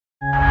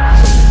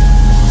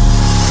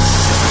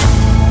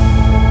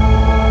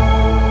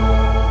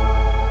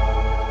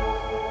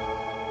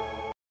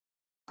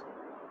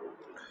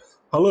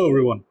Hello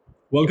everyone,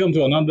 welcome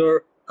to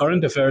another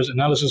current affairs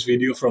analysis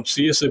video from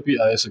CSAP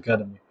IS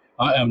Academy.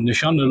 I am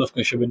Nishan Nilaf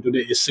Kashyap and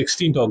today is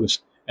 16th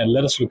August and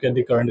let us look at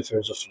the current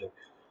affairs of today.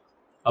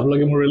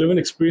 আপোনালোকে মোৰ relevant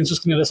experiences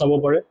খিনি চাব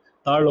পাৰে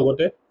তাৰ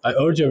লগতে I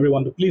urge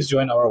everyone to please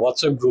join our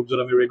WhatsApp group য'ত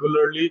আমি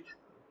regularly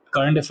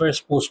current affairs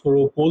post কৰো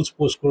polls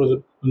post কৰো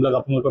যোনবিলাক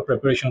আপোনালোকৰ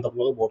preparation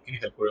আপোনালোকক বহুতখিনি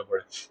help কৰিব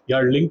পাৰে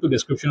ইয়াৰ link to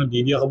description দি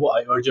দিয়া হ'ব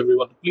I urge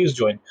everyone to please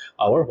join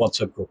our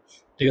WhatsApp group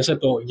ঠিক আছে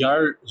তো ইয়াৰ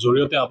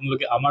জৰিয়তে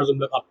আপোনালোকে আমাৰ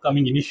যোনবিলাক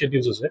আপকামিং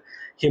ইনিচিয়েটিভছ আছে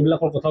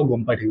সেইবিলাকৰ কথাও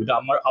গম পাই থাকিব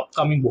আমাৰ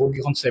আপকামিং বহুত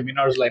কিখন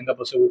সেমিনাৰস লাইন আপ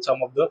আছে with some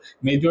of the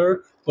major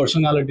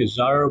পাৰ্সোনালিটিজ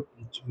যাৰ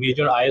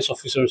মেজৰ IAS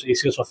অফিচাৰ্স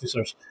ACS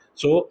অফিচাৰ্স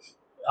সো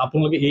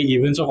আপোনালোকে এই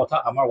ইভেন্টছৰ কথা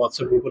আমাৰ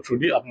WhatsApp গ্ৰুপৰ থ্ৰু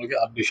দি আপোনালোকে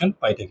আপডেশন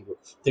পাই থাকিব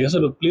ঠিক আছে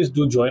তো please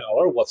do join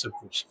hour WhatsApp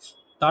groups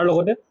তাৰ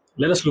লগতে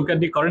let us look at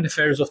the current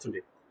affairs of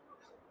today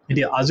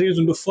এতিয়া আজিৰ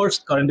যোনটো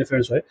ফাৰ্স্ট কারেন্ট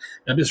affairs হয়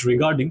that is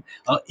regarding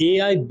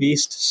AI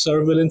based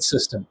surveillance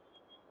system.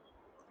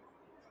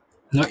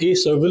 Now, a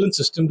surveillance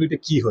system to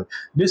key hoy.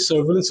 This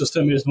surveillance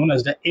system is known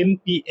as the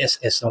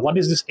NPSS. Now, what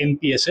is this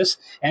NPSS?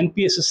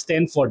 NPSS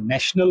stands for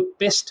National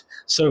Pest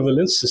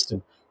Surveillance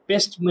System.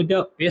 Pest media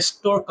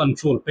pest or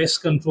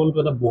pest control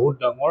to the bahut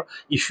dangor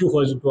issue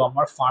hoy to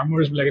amar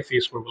farmers bilake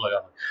face koribo laga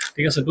hoy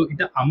thik ase to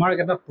eta amar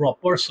eta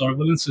proper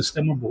surveillance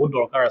system or bahut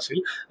dorkar asil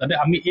jate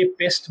ami ei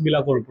pest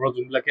bilakor upor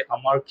junbilake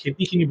amar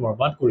kheti khini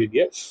borbad kori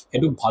die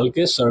etu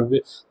bhalke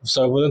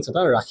surveillance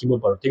eta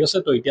rakhibo paro thik ase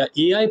to eta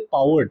AI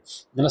powered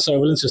jana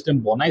surveillance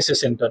system bonaise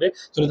center e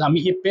so that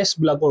ami ei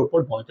pest bilakor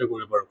upor monitor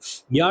koribo paro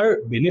yar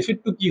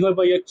benefit to ki hoy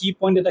ba yar key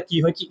point eta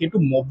ki hoy ki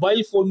etu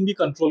mobile phone di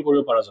control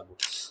koribo para jabo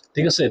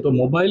ঠিক আছে তো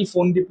mobile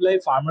phone দি ply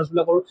farmers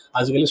বিলাকৰ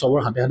আজিকালি সবৰ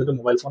হাতে হাতে তো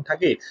mobile phone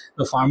থাকে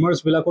তো ফাৰ্মাৰ্স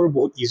বিলাকৰ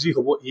বহুত ইজি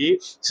হ'ব এই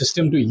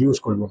সিস্টেমটো ইউজ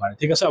কৰিব কাৰণে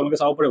ঠিক আছে আপোনালোকে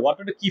চাব পাৰে what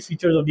are the key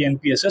features of the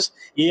NPSS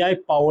AI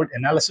powered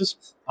analysis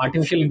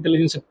artificial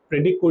intelligence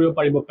predict কৰিব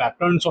পাৰিব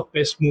patterns of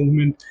pest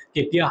movement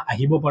কেতিয়া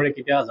আহিব পাৰে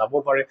কেতিয়া যাব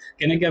পাৰে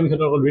কেনেকৈ আমি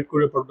হেতৰ ৰিড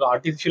কৰিব পাৰো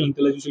artificial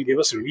intelligence will give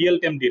us real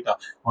time data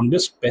on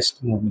this pest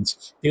movements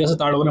ঠিক আছে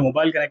তাৰ লগতে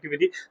mobile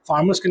connectivity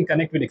farmers can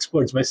connect with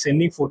experts by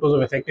sending photos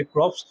of affected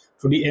crops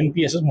to the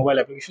NPSS mobile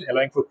application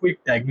allowing for quick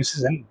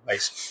diagnosis and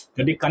advice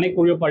যদি connect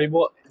কৰিব পাৰিব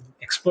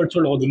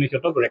এক্সপাৰ্টছৰ লগত জুনি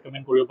হেতক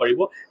ৰেকমেন্ড কৰিব পাৰিব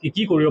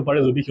কি কৰিব পাৰে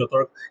যদি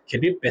হেতৰ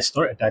খেতিত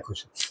পেষ্টৰ এটাক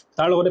হৈছে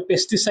তাৰ লগতে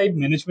pesticide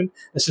management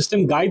the system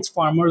guides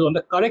farmers on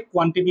the correct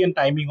quantity and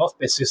timing of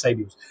pesticide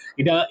use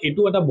এটা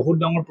এটো এটা বহুত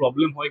ডাঙৰ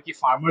প্ৰবলেম হয় কি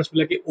ফাৰ্মাৰ্স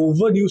বিলাকে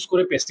ওভাৰ ইউজ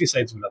কৰে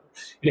পেস্টিসাইডস বিলাক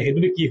এটা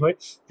হেতুদি কি হয়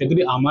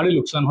হেতুদি আমাৰে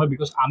লোকসান হয়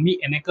বিকজ আমি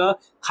এনেকা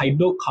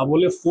খাদ্য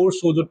খাবলে ফোৰ্স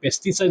হৈ যত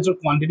পেস্টিসাইডছৰ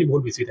কোয়ান্টিটি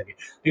বহুত বেছি থাকে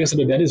ঠিক আছে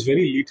that is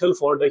very lethal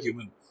for the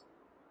human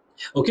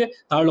okay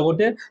tar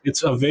logote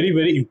it's a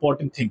very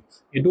important thing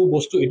etu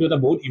bostu etu eta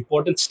bahut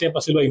important step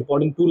asil or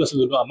important tool asil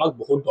joto amak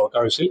bahut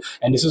dorkar hoisil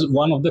and this is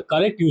one of the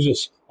correct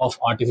uses of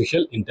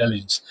artificial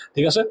intelligence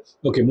thik ase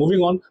okay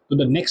moving on to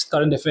the next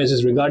current affairs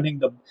is regarding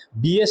the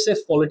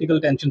BSF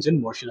political tensions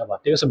in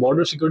Murshidabad thik ase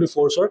border security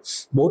force or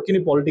bahut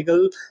kini political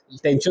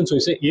tensions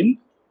hoise in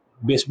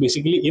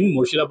basically in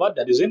Murshidabad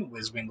that is in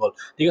West Bengal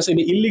ঠিক আছে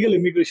এই illegal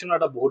immigration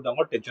এটা বহুত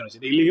ডাঙৰ tension আছে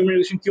এই illegal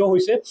immigration কিয়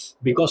হৈছে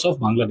because of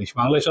Bangladesh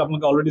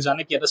আপোনালোকে অলৰেডি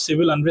জানে কি এটা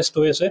civil unrest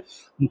হৈ আছে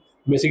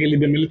basically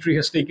the military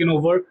has taken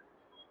over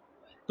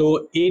তো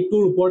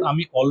এইটোৰ ওপৰত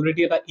আমি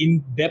অলৰেডি এটা ইন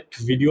ডেপথ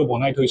ভিডিও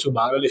বনাই থৈছো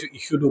বাংলাদেশ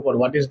ইস্যুটোৰ ওপৰত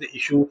what is the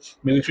issue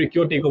military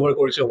কিয় টেক ওভাৰ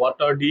কৰিছে what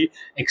are the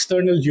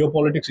external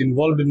geopolitics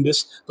involved in this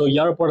তো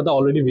ইয়াৰ ওপৰত এটা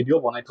অলৰেডি ভিডিও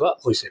বনাই থোৱা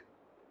হৈছে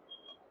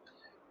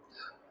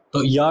তো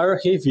ইয়াৰ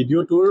সেই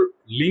ভিডিওটোৰ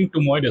লিংক টু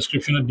মই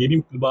ডেসক্ৰিপচনত দি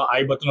দিম বা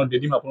আই বাটনত দি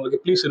দিম আপোনালোকে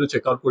প্লিজ এটো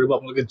চেক আউট কৰিব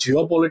আপোনালোকে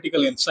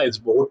জিঅ'পলিটিক্যাল ইনসাইটস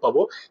বহুত পাব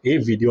এই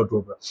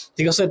ভিডিওটোৰ পৰা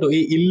ঠিক আছে তো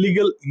এই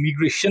ইলিগেল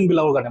ইমিগ্ৰেশ্যন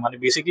বিলাকৰ কাৰণে মানে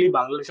বেসিক্যালি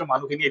বাংলাদেশৰ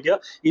মানুহখিনি এতিয়া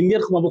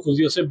ইণ্ডিয়াত সোমাব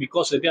খুজি আছে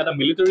বিকজ এতিয়া এটা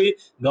মিলিটাৰী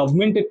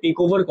গভৰ্ণমেণ্টে টেক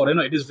ওভাৰ কৰে ন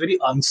it is very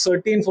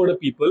আনসাৰ্টেইন for the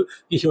পিপল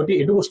কি সিহঁতে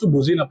এইটো বস্তু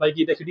বুজি নাপায় কি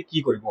এটা সিহঁতে কি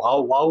কৰিব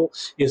হাউ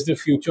is the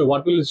future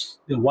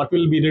what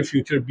will be their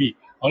future be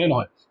হয়নে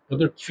নহয় তো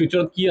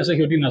ফিউচাৰত কি আছে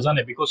সিহঁতে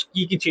নাজানে বিকজ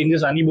কি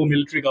চেঞ্জেছ আনিব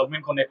মিলিটাৰী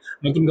গভৰ্ণমেণ্ট খনে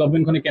নতুন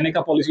গভৰ্ণমেণ্ট খনে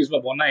কেনেকা পলিচিজ বা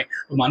বনাই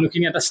তো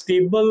মানুহখিনি এটা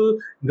ষ্টেবল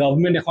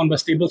গভৰ্ণমেণ্ট এখন বা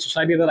ষ্টেবল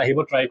সোসাইটি এটা আহিব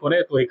ট্ৰাই কৰে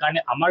তো এই কাৰণে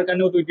আমাৰ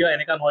কাৰণেও তো এতিয়া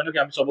এনেকা নহয় ন কি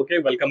আমি সবকে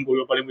ওয়েলকাম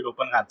কৰিব পাৰিম উইথ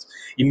ওপেন হ্যান্ডস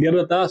ইণ্ডিয়াৰ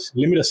এটা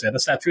লিমিট আছে এটা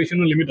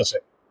স্যাচুৰেশনৰ লিমিট আছে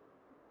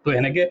তো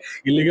এনেকে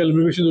ইলিগেল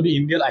ইমিগ্ৰেশ্যন যদি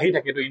ইণ্ডিয়াত আহি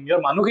থাকে তো ইণ্ডিয়াৰ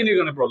মানুহখিনিৰ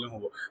কাৰণে প্ৰবলেম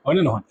হ'ব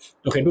হয়নে নহয়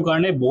তো সেইটো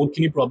কাৰণে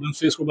বহুতখিনি প্ৰবলেম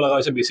ফেচ কৰিব লগা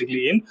হৈছে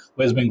basically in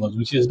West Bengal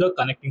which is the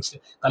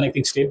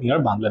connecting state near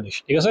Bangladesh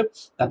ঠিক আছে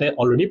তাতে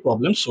অলৰেডি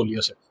প্ৰবলেম চলি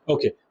আছে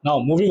okay now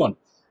moving on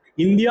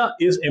India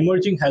is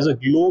emerging as a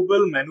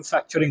global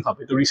manufacturing hub.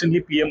 So recently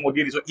PM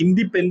Modi is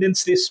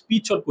Independence Day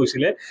speech or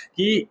কৈছিলে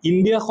কি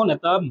India খন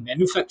এটা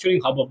manufacturing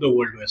hub of the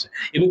world হৈছে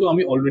এটো তো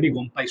আমি অলৰেডি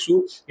গম পাইছো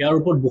ইয়াৰ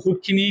ওপৰত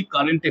বহুতখিনি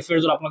কারেন্ট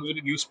এফেয়ার্স আর আপোনাক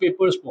যদি নিউজ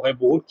পেপারস পঢ়ে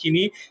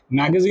বহুতখিনি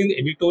ম্যাগাজিন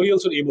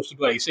এডিটোরিয়ালস এই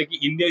বস্তুটো আহিছে কি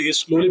India is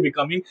slowly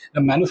becoming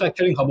the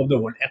manufacturing hub of the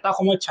world এটা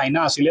সময় চাইনা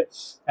আছিল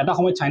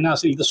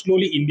এটা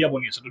স্লোলি ইন্ডিয়া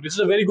বনি আছে তো this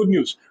is a very good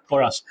news for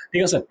us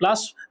ঠিক আছে প্লাস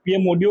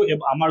PM মোদিও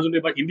আমাৰ যদি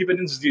এবাৰ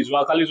ইন্ডিপেন্ডেন্স ডে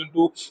যোৱাকালি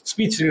যোনটো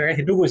স্পিচ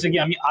হেতু কৈছে কি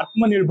আমি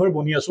আত্মনিৰ্ভৰ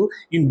বনি আছো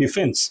ইন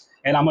ডিফেন্স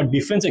and আমাৰ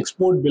ডিফেন্স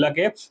এক্সপোৰ্ট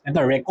বিলাকে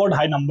এটা ৰেকৰ্ড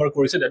হাই নাম্বাৰ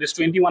কৰিছে, that is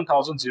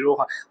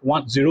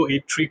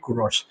 21,083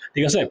 crores,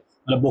 ঠিক আছে,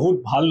 মানে বহুত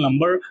ভাল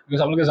নাম্বাৰ, বিকজ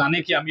আপোনালোকে জানে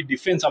কি আমি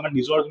ডিফেন্স আমাৰ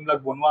নিজৰ যোনবিলাক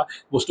বনোৱা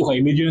বস্তু হয়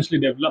ইমিডিয়েটলি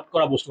ডেভেলপ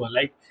কৰা বস্তু হয়,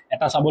 লাইক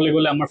এটা চাবলৈ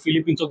গ'লে আমাৰ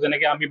ফিলিপিনছক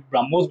যেনেকৈ আমি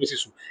ব্ৰাহ্মছ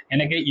বেচিছোঁ,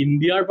 এনেকৈ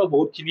ইণ্ডিয়াৰ পৰা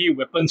বহুতখিনি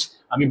ৱেপনছ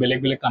আমি বেলেগ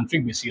বেলেগ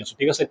কাণ্ট্ৰিক বেচি আছোঁ,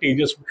 ঠিক আছে,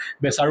 তেজছ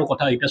বেচাৰো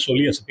কথা এতিয়া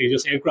চলি আছে,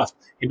 তেজছ এয়াৰক্ৰাফ্ট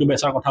সেইটো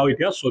বেচাৰ কথাও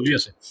এতিয়া চলি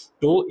আছে,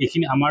 তো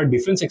এইখিনি আমাৰ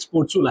ডিফেন্স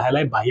এক্সপৰ্টছো লাহে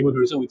লাহে বাঢ়িব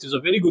ধৰিছে, wish is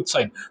a very good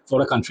sign for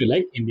আ কাণ্ট্ৰি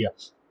লাইক ইণ্ডিয়া।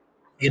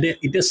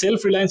 এতিয়া সেলফ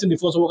ৰিলায়েন্স ইন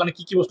ডিফেন্স হ'বৰ কাৰণে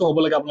কি বস্তু হ'ব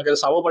লাগে আপোনালোকে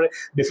চাব পাৰে,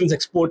 defence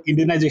export,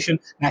 ইণ্ডিয়ানাইজেশ্যন,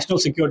 national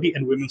security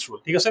and women's roll,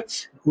 ঠিক আছে,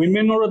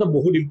 উইমেনৰ এটা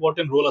বহুত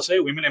ইম্পৰ্টেণ্ট ৰোল আছে,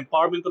 উইমেন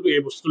এম্পাৱাৰমেণ্টতো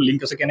এই বস্তুটো লিংক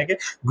আছে, কেনেকৈ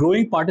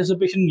growing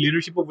participation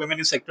leadership of women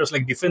in চেক্টৰ্ছ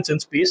like defence and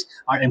space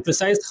R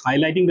এম্ফেচাইজড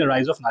highlighting the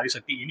ৰাইজ অফ নাৰী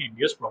শক্তি in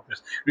India's progress.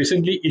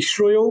 Recently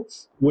ইছৰোয়েও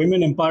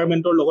women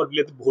এম্পাৱাৰমেণ্টৰ লগত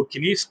ৰিলেটেড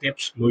বহুতখিনি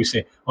ষ্টেপছ লৈছে,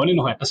 হয়নে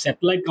নহয়, এটা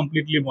ছেটেলাইট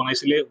কমপ্লিটলি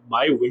বনাইছিলে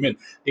বাই উইমেন,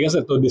 ঠিক আছে,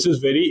 তো দিছ ইজ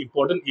ভেৰি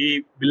ইম্পৰ্টেণ্ট,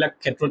 এইবিলাক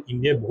ক্ষেত্ৰত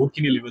ইণ্ডিয়াই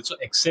বহুতখিনি লেভেলছত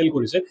এক্সেল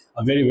কৰিছে,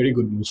 very, very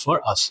good news for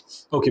us.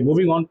 Okay,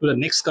 moving on to the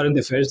next current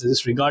affairs. This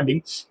is regarding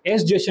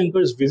S.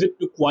 Jaishankar's visit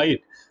to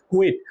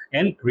Kuwait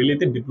and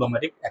related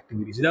diplomatic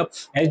activities. Now,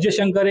 S.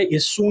 Jaishankar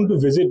is soon to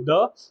visit the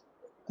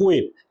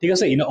Kuwait, ঠিক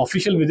আছে, in an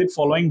official visit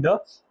following the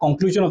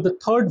conclusion of the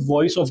third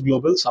Voice of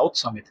Global South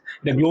Summit.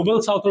 The Global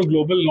South or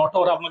Global North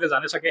or আপোনালোকে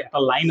জানে চাগে এটা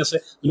line আছে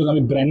যোনক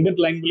আমি branded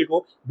line বুলি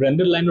কওঁ,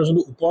 ব্ৰেণ্ডেড লাইনৰ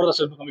যোনটো ওপৰত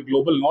আছে যোনক আমি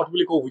গ্লোবেল নৰ্থ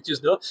বুলি কওঁ, which is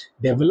the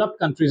developed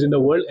countries in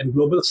the world, and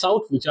Global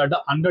South which are the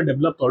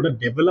underdeveloped or the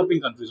developing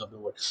countries of the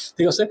world,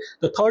 ঠিক আছে,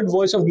 the third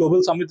Voice of Global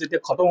Summit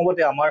যেতিয়া খতম হ'ব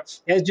তে আমাৰ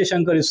S.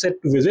 Jaishankar is set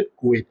to visit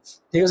Kuwait,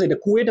 ঠিক আছে,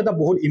 এতিয়া কুৱেইট এটা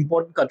বহুত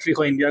ইম্পৰ্টেণ্ট কাণ্ট্ৰি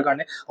হয় ইণ্ডিয়াৰ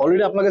কাৰণে,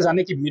 অলৰেডি আপোনালোকে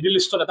জানে কি মিডল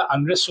ইষ্টত এটা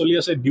আনৰেষ্ট চলি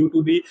আছে due to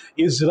the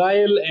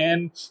Israel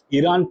and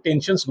Iran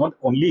টেনশ্যনছ, not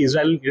only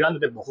Israel and Iran,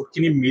 এতিয়া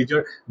বহুতখিনি মেজৰ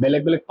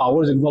বেলেগ বেলেগ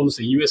পাৱাৰ্ছ ইনভল্ভ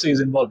আছে, USA is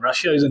involve,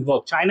 Russia is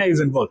involve, China is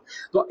involve,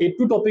 তো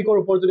এইটো টপিকৰ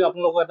ওপৰত যদি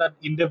আপোনালোকক এটা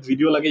ইন ডেপথ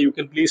ভিডিঅ' লাগে, U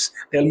can please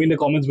tell me in the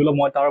comments বিল',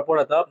 মই তাৰ ওপৰত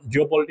এটা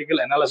জিঅ' পলিটিকেল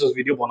এনালাইচিছ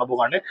ভিডিঅ' বনাবৰ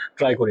কাৰণে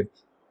ট্ৰাই কৰিম,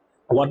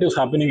 what is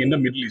happening in the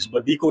Middle East,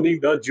 but decoding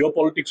the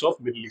geopolitics of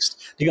Middle East,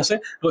 ঠিক আছে,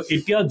 তো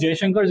এতিয়া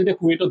জয়শংকৰ যেতিয়া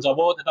কুৱেইটত যাব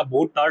এটা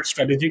বহুত তাৰ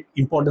ষ্ট্ৰেটেজিক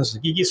ইম্পৰ্টেঞ্চ আছে,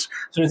 কি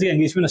ষ্ট্ৰেটেজিক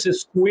এংগেজমেণ্ট আছে,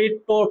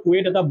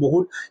 কুৱেইট এটা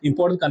বহুত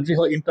ইম্পৰ্টেণ্ট কাণ্ট্ৰি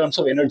হয় ইন টাৰ্মছ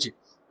অফ এনাৰ্জি,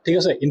 ঠিক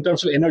আছে, ইন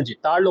টাৰ্মছ অফ এনাৰ্জি,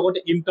 তাৰ লগতে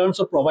in terms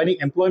of providing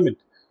employment,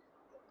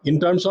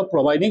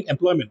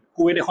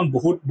 Kuwait এখন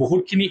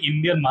বহুতখিনি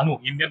ইণ্ডিয়ান মানুহ,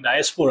 ইণ্ডিয়ান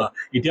ডায়েস্পৰা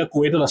এতিয়া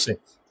কুৱেইটত আছে,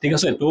 ঠিক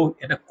আছে, তো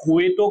এটা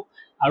কুৱেইটক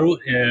আৰু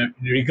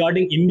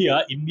regarding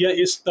India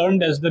is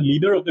termed as the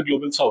leader of the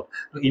global south,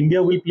 so India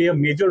will play a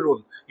major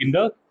role in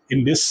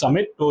this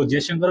summit, so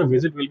Jaishankar's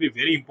visit will be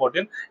very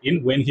important in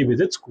when he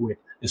visits Kuwait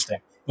this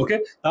time. Okay,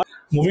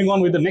 moving on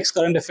with the next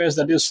current affairs,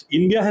 that is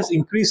India has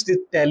increased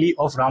its tally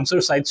of Ramsar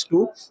sites to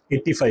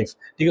 85,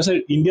 ঠিক আছে,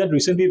 India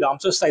recently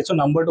Ramsar sites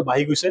number to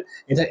বাঢ়ি গৈছে,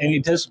 and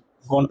it has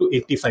gone to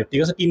 85,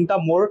 ঠিক আছে, তিনটা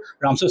more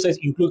Ramsar sites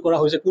include কৰা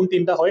হৈছে, কোন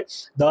তিনটা হয়,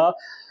 the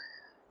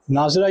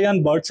Nazarayan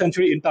Bird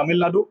Sanctuary in Tamil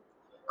Nadu,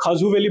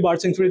 Khazhu Valley Bird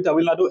Sanctuary in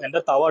Tamil Nadu, and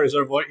the Tawa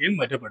Reservoir in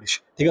Madhya Pradesh,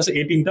 ঠিক আছে,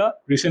 এই তিনটা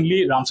ৰিচেণ্টলি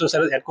ৰামছাৰ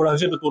চাইট এড কৰা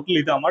হৈছে, তো টোটেল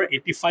এতিয়া আমাৰ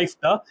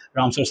 85টা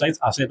ৰামছাৰ চাইটছ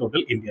আছে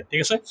টোটেল ইণ্ডিয়াত,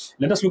 ঠিক আছে,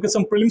 let us look at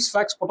sum prelims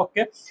facts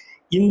পটককে।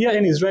 India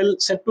and Israel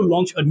set to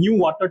launch a new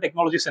water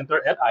technology center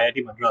at IIT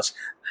Madras.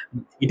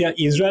 It is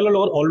Israel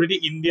already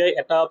India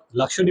at a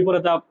Lakshadweepor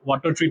at a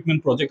water treatment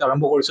project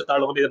arambo korise, tar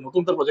logote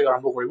notunta project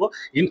arambo koribo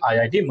in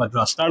IIT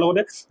Madras. Tar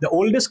logote the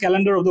oldest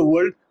calendar of the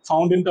world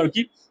found in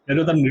Turkey, that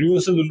is the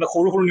news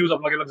news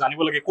আপোনালোকে জানিব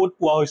লাগে ক'ত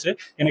পোৱা হৈছে,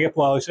 কেনেকৈ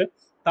পোৱা হৈছে,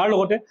 tar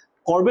logote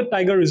Corbett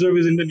Tiger Reserve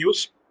is in the news,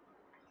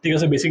 ঠিক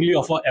আছে, বেসিক্যালি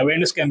অফ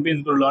অ্যাওয়ারনেস ক্যাম্পেইন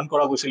তো লার্ন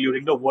করা গৈছিল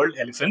during the world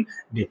elephant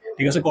day,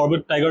 ঠিক আছে,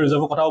 কর্বেট টাইগার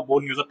ৰিজাৰ্ভৰ কথাও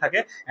বহুত নিউজত থাকে,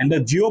 and the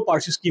Jio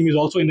Percy scheme is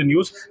also in the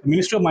news,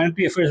 ministry of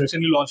minority affairs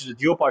recently launch হৈছে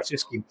জিও পাৰ্চি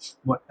স্কিম,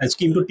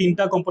 স্কিমটো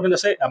তিনটা কম্পনেণ্ট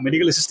আছে,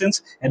 medical assistance,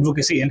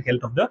 advocacy and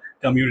health of the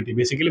community,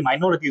 basically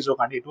মাইনৰিটিজৰ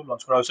কাৰণে এইটো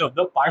লঞ্চ কৰা হৈছে, অফ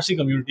দ্য পাৰ্চি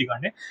কমিউনিটিৰ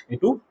কাৰণে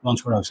এইটো লঞ্চ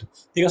কৰা হৈছে,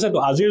 ঠিক আছে, তো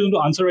আজিৰ যোনটো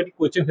আনচাৰ ৰাইটিং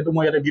কুৱেশ্যন সেইটো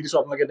মই ইয়াতে দি দিছোঁ,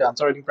 আপোনালোকে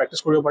আনচাৰ ৰাইটিং প্ৰেক্টিছ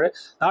কৰিব পাৰে,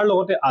 তাৰ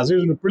লগতে আজিৰ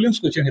যোনটো প্ৰিলিমছ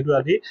কুৱেশ্যন সেইটো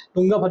আজি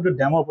তুংগাভদ্ৰ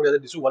ডেমৰ ওপৰত ইয়াতে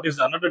দিছোঁ, what is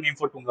another name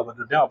for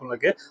তুংগাভদ্ৰ dam,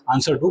 আপোনালোকে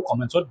আনচাৰটো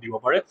কমেণ্টছত দিব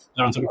পাৰে,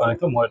 যাৰ আনচাৰটো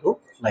কাৰেক্ট মই এইটো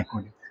লাইক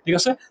কৰি দিম, ঠিক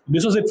আছে,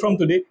 দিছ was it from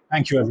today,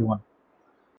 thank U everyone.